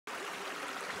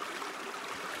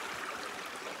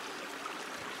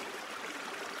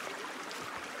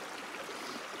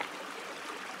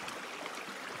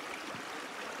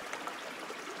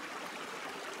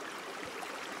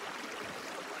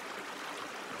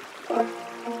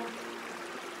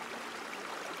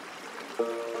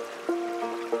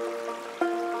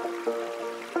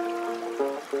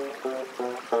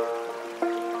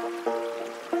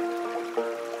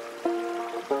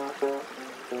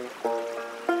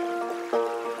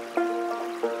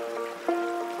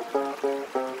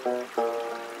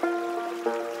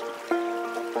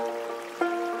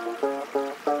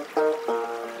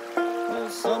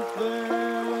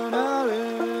Something out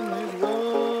in these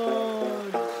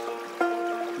woods,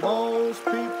 most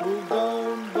people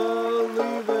don't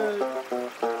believe it.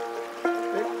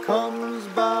 It comes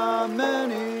by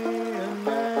many a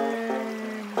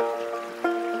name,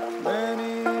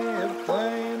 many have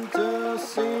claimed to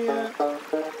see it.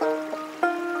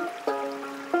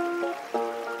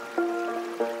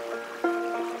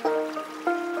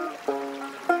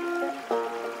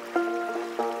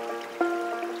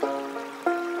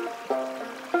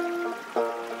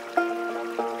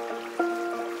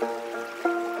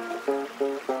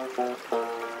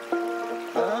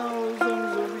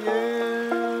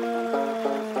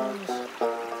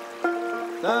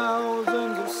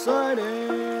 Thousands of sightings,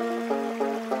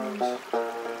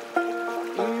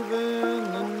 even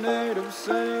the natives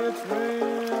say it's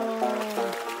real.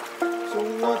 So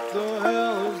what the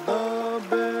hell is the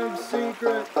big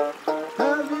secret?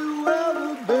 Have you ever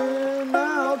been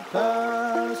out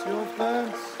past your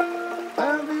fence?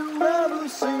 Have you ever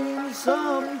seen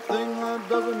something that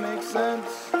doesn't make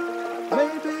sense?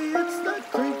 Maybe it's that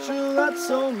creature that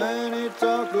so many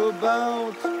talk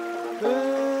about.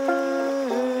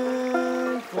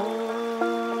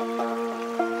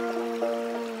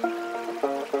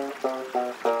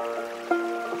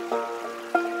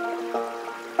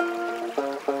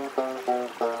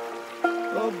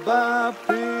 A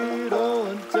bipedal,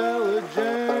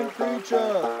 intelligent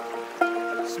creature,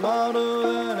 smarter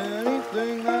than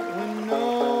anything that we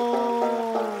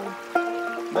know.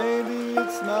 Maybe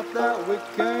it's not that we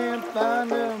can't find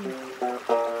him.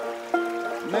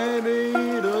 Maybe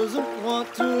he doesn't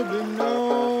want to be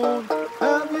known.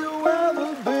 Have you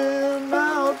ever been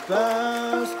out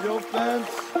past your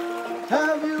fence?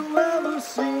 Have you ever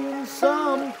seen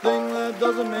something that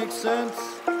doesn't make sense?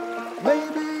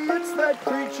 Maybe it's that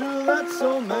creature that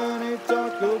so many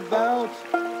talk about.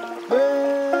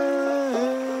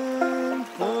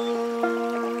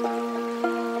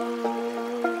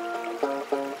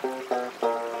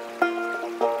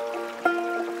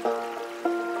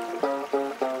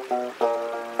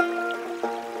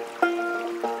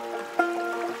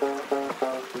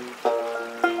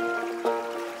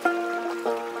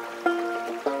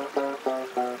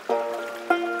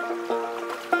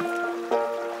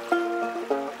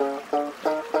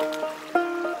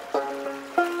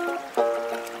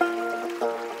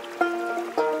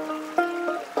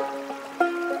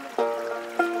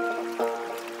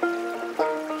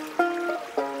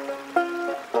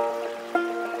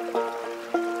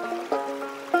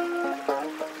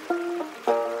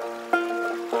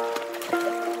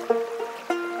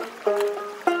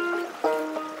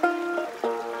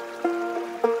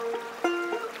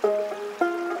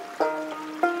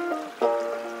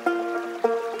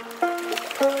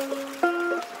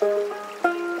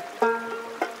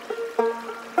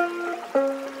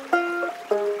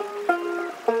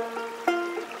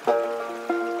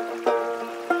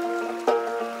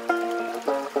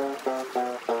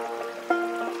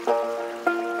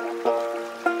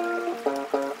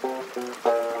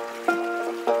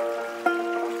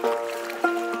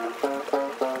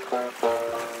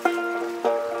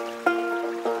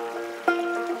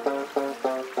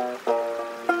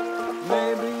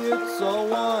 It's all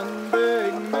one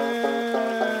big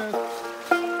myth,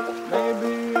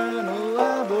 maybe an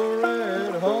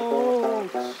elaborate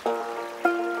hoax.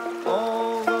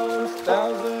 All those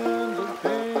thousands of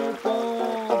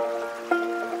people,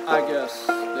 I guess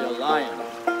they're lying.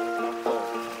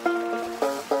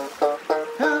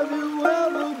 Have you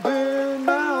ever been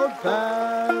out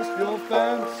past your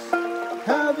fence?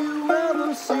 Have you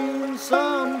ever seen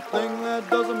something that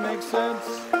doesn't make sense?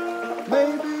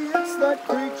 Maybe it's that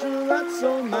creature that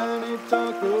so many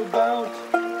talk about.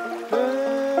 Bigfoot.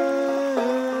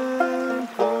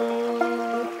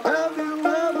 Have you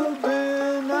ever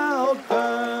been out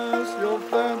past your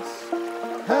fence?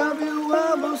 Have you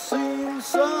ever seen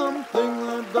something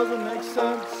that doesn't make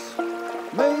sense?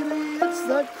 Maybe it's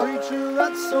that creature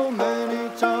that so many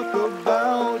talk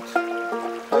about.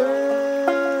 Bigfoot.